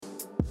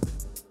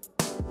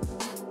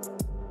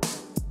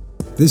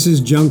This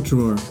is Junk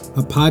Drawer,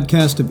 a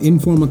podcast of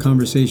informal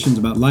conversations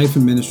about life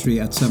and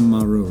ministry at 7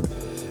 Mile Road.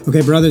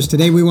 Okay, brothers,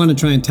 today we want to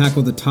try and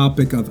tackle the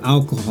topic of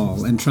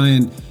alcohol and try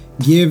and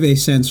give a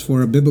sense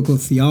for a biblical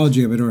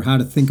theology of it, or how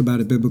to think about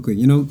it biblically.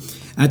 You know,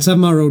 at 7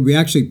 Mile Road, we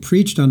actually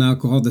preached on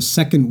alcohol the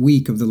second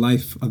week of the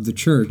life of the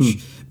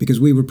church because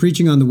we were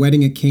preaching on the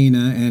wedding at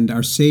Cana and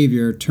our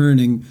Savior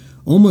turning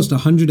almost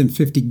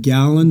 150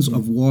 gallons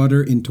of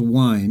water into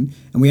wine,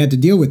 and we had to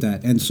deal with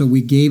that. And so we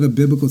gave a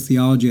biblical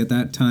theology at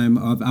that time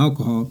of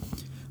alcohol.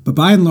 But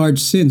by and large,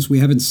 since, we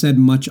haven't said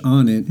much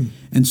on it.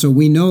 And so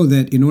we know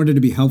that in order to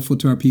be helpful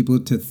to our people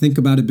to think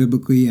about it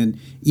biblically and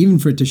even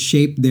for it to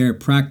shape their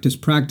practice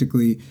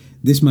practically,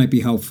 this might be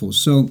helpful.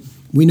 So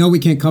we know we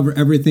can't cover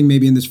everything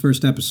maybe in this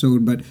first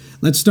episode, but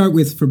let's start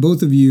with, for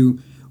both of you,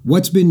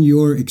 what's been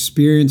your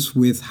experience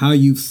with how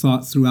you've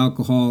thought through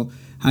alcohol,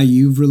 how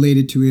you've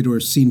related to it or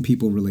seen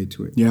people relate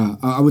to it? Yeah,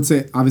 I would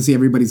say obviously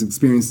everybody's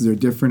experiences are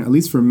different. At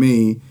least for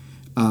me,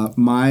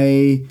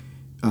 my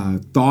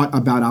thought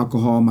about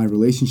alcohol, my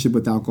relationship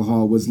with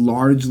alcohol was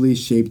largely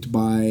shaped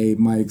by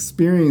my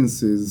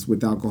experiences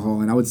with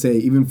alcohol, and I would say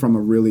even from a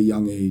really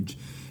young age.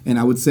 And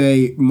I would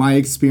say my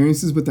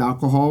experiences with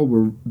alcohol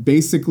were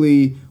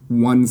basically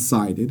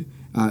one-sided.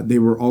 They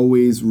were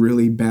always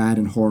really bad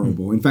and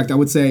horrible. In fact, I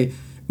would say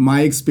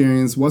my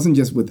experience wasn't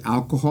just with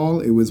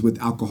alcohol, it was with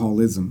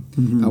alcoholism.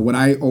 What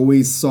I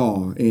always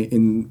saw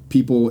in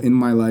people in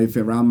my life,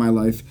 around my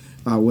life,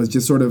 was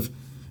just sort of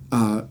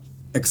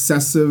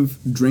excessive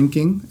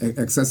drinking,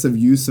 excessive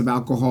use of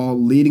alcohol,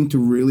 leading to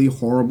really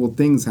horrible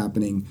things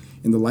happening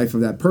in the life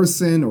of that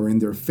person or in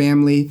their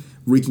family,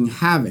 wreaking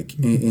havoc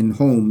in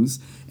homes.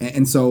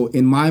 And so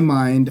in my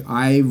mind,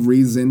 I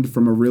reasoned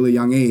from a really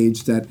young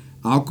age that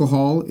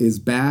alcohol is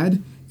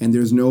bad, and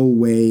there's no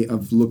way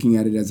of looking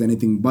at it as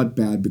anything but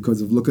bad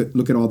because of look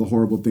at all the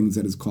horrible things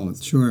that it's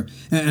caused. Sure.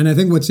 And I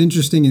think what's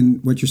interesting in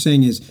what you're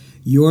saying is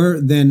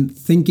your then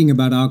thinking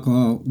about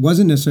alcohol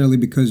wasn't necessarily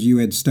because you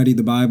had studied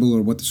the Bible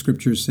or what the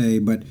scriptures say,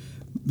 but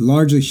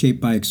largely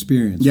shaped by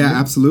experience. Yeah, right?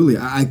 Absolutely.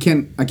 I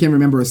can't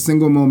remember a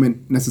single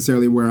moment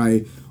necessarily where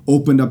I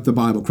opened up the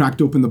Bible,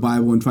 cracked open the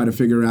Bible and tried to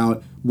figure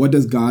out what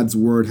does God's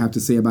word have to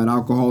say about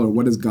alcohol, or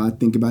what does God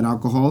think about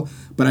alcohol.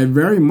 But I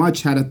very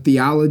much had a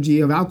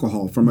theology of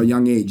alcohol from a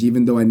young age,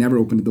 even though I never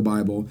opened the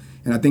Bible.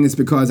 And I think it's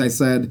because I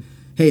said,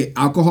 hey,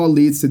 alcohol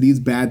leads to these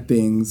bad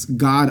things.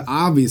 God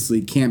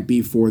obviously can't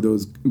be for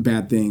those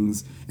bad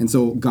things. And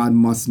so God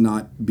must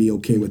not be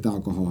okay with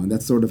alcohol. And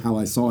that's sort of how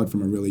I saw it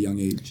from a really young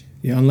age.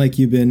 Yeah, unlike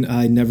you, Ben,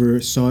 I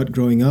never saw it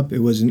growing up. It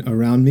wasn't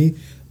around me.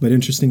 But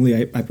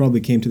interestingly, I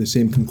probably came to the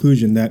same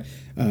conclusion that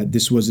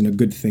this wasn't a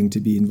good thing to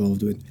be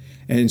involved with.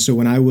 And so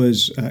when I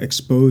was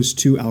exposed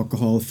to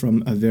alcohol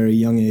from a very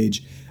young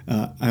age,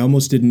 I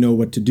almost didn't know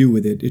what to do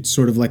with it. It's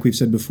sort of like we've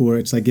said before,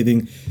 it's like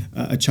giving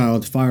a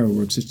child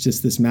fireworks. It's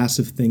just this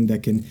massive thing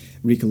that can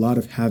wreak a lot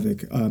of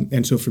havoc.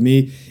 And so for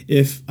me,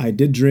 if I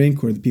did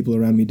drink or the people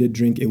around me did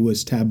drink, it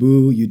was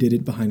taboo. You did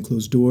it behind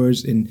closed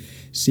doors in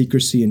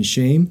secrecy and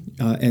shame.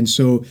 And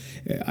so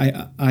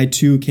I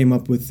too came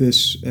up with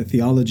this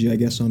theology, I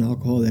guess, on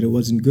alcohol, that it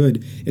wasn't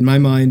good. In my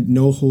mind,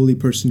 no holy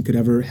person could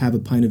ever have a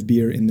pint of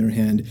beer in their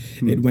hand.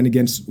 It went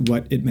against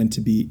what it meant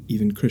to be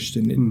even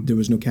Christian. There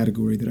was no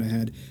category that I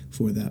had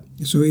for that.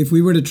 So if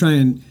we were to try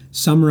and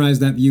summarize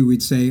that view,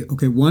 we'd say,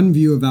 okay, one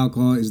view of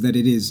alcohol is that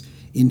it is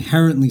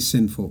inherently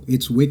sinful.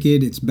 It's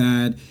wicked, it's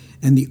bad,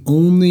 and the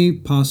only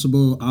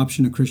possible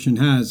option a Christian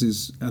has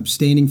is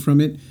abstaining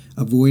from it,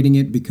 avoiding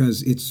it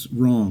because it's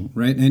wrong,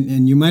 right?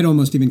 And you might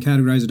almost even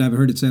categorize it, I've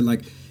heard it said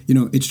like, you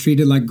know, it's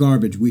treated like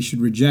garbage, we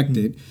should reject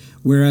it.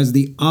 Whereas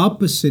the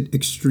opposite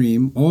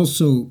extreme,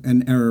 also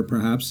an error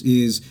perhaps,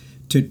 is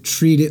to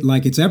treat it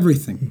like it's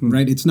everything,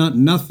 right? It's not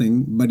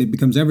nothing, but it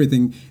becomes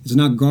everything. It's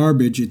not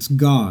garbage, it's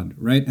God,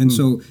 right? And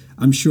so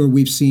I'm sure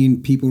we've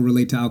seen people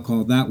relate to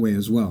alcohol that way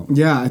as well.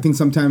 Yeah, I think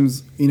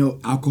sometimes,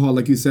 alcohol,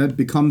 like you said,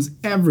 becomes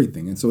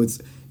everything. And so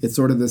it's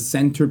sort of the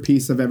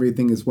centerpiece of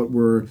everything is what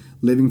we're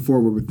living for,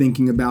 what we're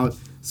thinking about.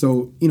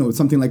 So, it's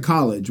something like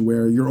college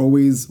where you're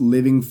always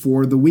living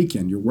for the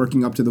weekend. You're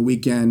working up to the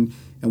weekend,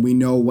 and we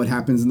know what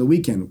happens in the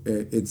weekend.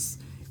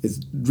 It's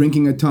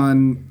drinking a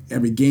ton.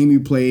 Every game you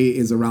play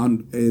is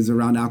around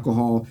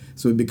alcohol.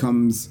 So it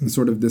becomes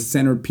sort of the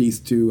centerpiece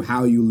to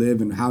how you live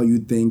and how you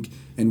think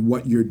and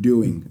what you're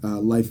doing.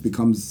 Life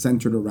becomes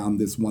centered around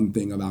this one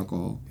thing of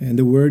alcohol. And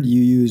the word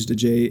you used,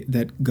 Jay,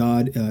 that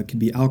God could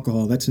be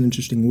alcohol, that's an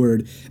interesting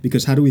word,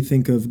 because how do we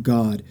think of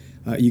God?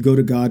 You go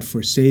to God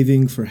for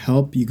saving, for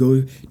help. You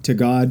go to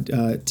God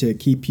to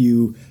keep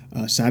you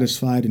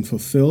satisfied and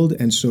fulfilled.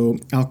 And so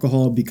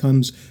alcohol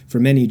becomes, for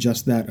many,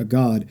 just that, a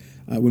God.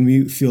 When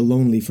we feel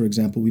lonely, for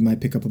example, we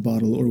might pick up a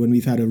bottle, or when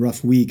we've had a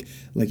rough week,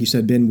 like you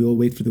said, Ben, we'll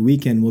wait for the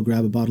weekend, we'll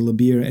grab a bottle of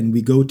beer, and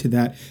we go to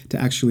that to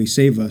actually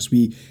save us.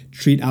 We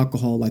treat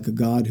alcohol like a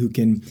God who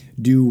can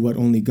do what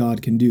only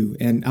God can do.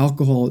 And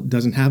alcohol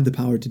doesn't have the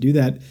power to do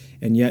that,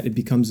 and yet it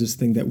becomes this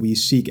thing that we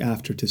seek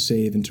after to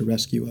save and to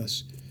rescue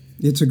us.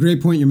 It's a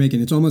great point you're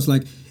making. It's almost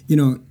like,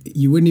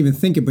 you wouldn't even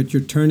think it, but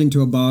you're turning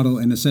to a bottle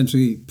and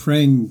essentially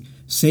praying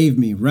save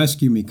me,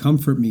 rescue me,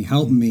 comfort me,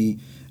 help me,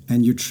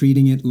 and you're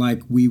treating it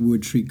like we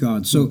would treat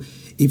God. So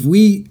if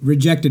we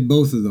rejected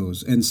both of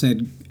those and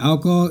said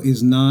alcohol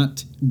is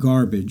not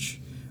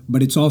garbage,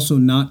 but it's also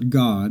not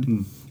God,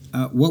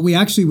 what we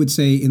actually would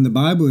say in the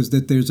Bible is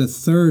that there's a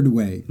third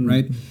way,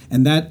 right?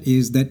 And that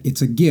is that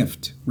it's a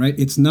gift, right?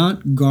 It's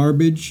not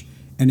garbage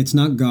and it's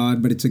not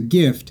God, but it's a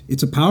gift.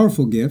 It's a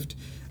powerful gift,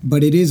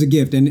 but it is a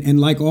gift. And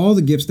like all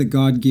the gifts that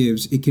God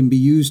gives, it can be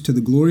used to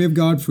the glory of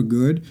God for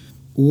good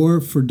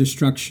or for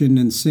destruction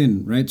and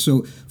sin, right?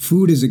 So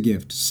food is a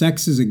gift,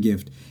 sex is a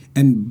gift,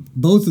 and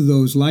both of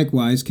those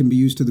likewise can be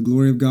used to the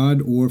glory of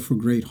God or for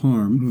great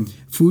harm.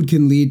 Food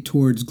can lead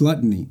towards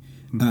gluttony,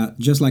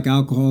 just like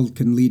alcohol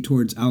can lead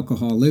towards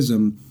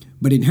alcoholism,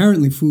 but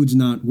inherently food's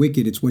not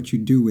wicked, it's what you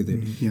do with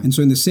it. And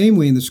so in the same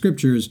way in the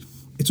scriptures,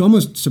 it's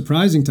almost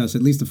surprising to us,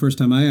 at least the first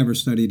time I ever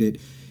studied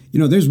it,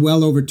 there's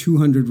well over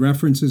 200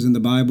 references in the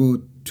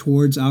Bible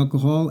towards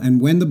alcohol, and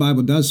when the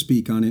Bible does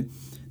speak on it,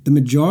 the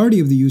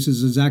majority of the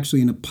uses is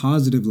actually in a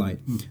positive light.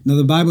 Now,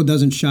 the Bible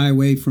doesn't shy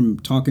away from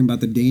talking about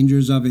the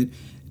dangers of it,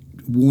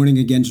 warning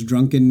against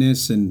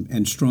drunkenness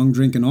and strong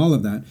drink and all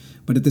of that.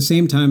 But at the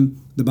same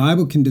time, the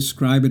Bible can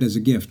describe it as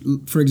a gift.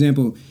 For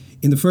example,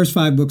 in the first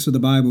 5 books of the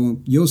Bible,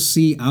 you'll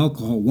see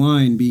alcohol,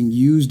 wine, being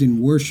used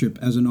in worship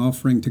as an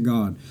offering to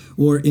God.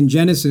 Or in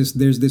Genesis,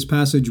 there's this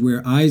passage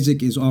where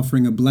Isaac is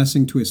offering a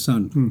blessing to his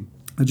son.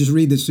 I'll just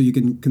read this so you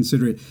can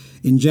consider it.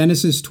 In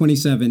Genesis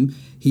 27,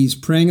 he's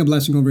praying a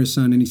blessing over his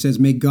son, and he says,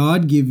 "May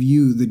God give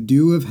you the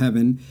dew of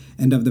heaven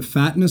and of the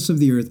fatness of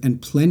the earth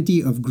and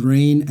plenty of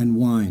grain and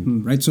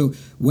wine." Right? So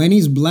when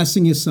he's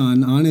blessing his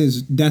son on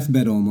his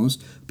deathbed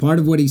almost, part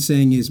of what he's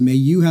saying is, may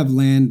you have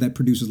land that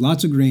produces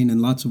lots of grain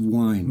and lots of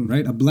wine,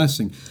 right? A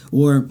blessing.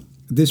 Or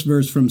this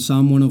verse from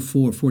Psalm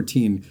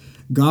 104:14.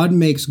 God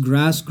makes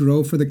grass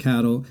grow for the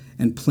cattle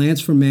and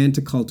plants for man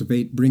to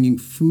cultivate, bringing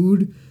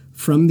food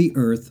from the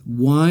earth,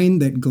 wine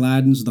that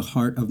gladdens the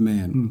heart of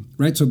man,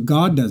 right? So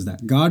God does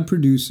that. God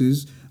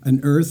produces an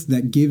earth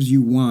that gives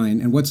you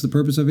wine. And what's the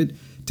purpose of it?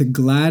 To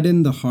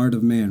gladden the heart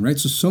of man, right?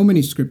 So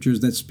many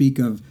scriptures that speak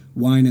of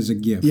wine as a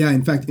gift. Yeah,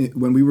 in fact,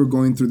 when we were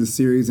going through the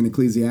series in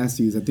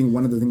Ecclesiastes, I think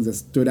one of the things that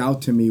stood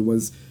out to me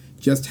was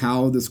just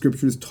how the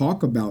scriptures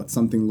talk about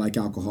something like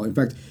alcohol. In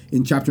fact,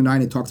 in chapter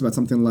 9, it talks about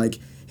something like,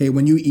 hey,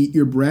 when you eat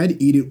your bread,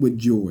 eat it with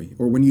joy.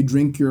 Or when you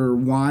drink your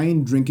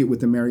wine, drink it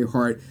with a merry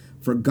heart.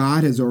 For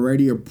God has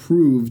already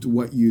approved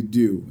what you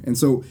do. And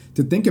so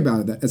to think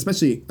about that,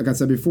 especially, like I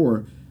said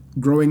before,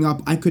 growing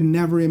up, I could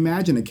never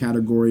imagine a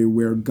category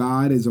where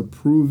God is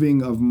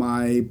approving of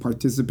my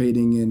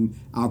participating in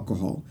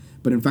alcohol.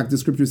 But in fact, the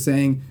scripture is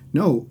saying,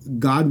 no,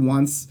 God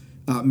wants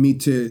me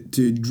to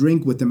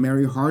drink with a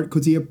merry heart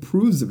because he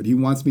approves of it. He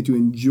wants me to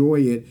enjoy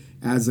it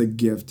as a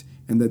gift.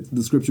 And that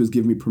the scriptures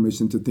give me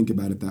permission to think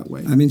about it that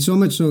way. I mean, so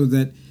much so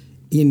that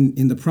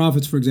in the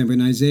prophets, for example,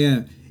 in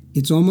Isaiah,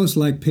 it's almost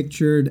like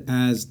pictured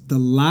as the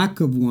lack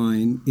of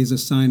wine is a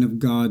sign of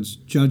God's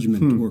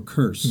judgment or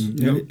curse.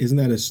 Isn't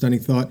that a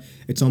stunning thought?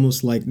 It's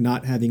almost like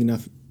not having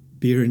enough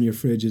beer in your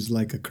fridge is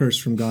like a curse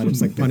from God.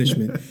 It's like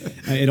punishment.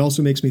 It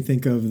also makes me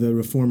think of the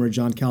reformer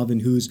John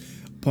Calvin, whose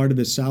part of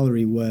his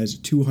salary was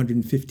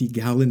 250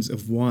 gallons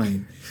of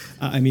wine.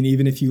 I mean,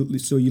 even if you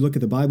look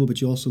at the Bible,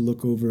 but you also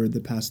look over the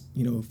past,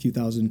 few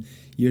thousand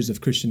years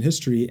of Christian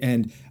history,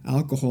 and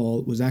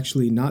alcohol was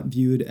actually not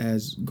viewed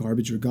as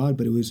garbage or God,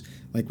 but it was,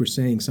 like we're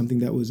saying, something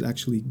that was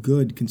actually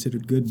good,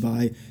 considered good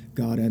by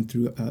God and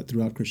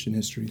throughout Christian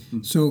history.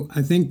 So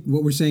I think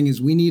what we're saying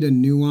is we need a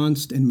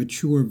nuanced and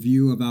mature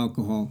view of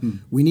alcohol.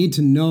 We need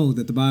to know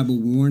that the Bible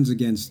warns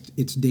against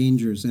its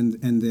dangers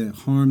and the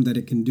harm that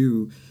it can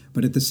do.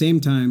 But at the same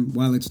time,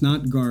 while it's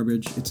not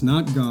garbage, it's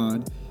not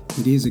God,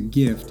 it is a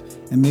gift.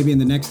 And maybe in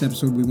the next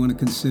episode, we want to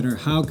consider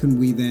how can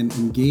we then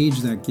engage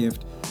that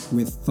gift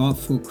with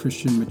thoughtful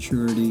Christian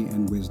maturity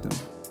and wisdom.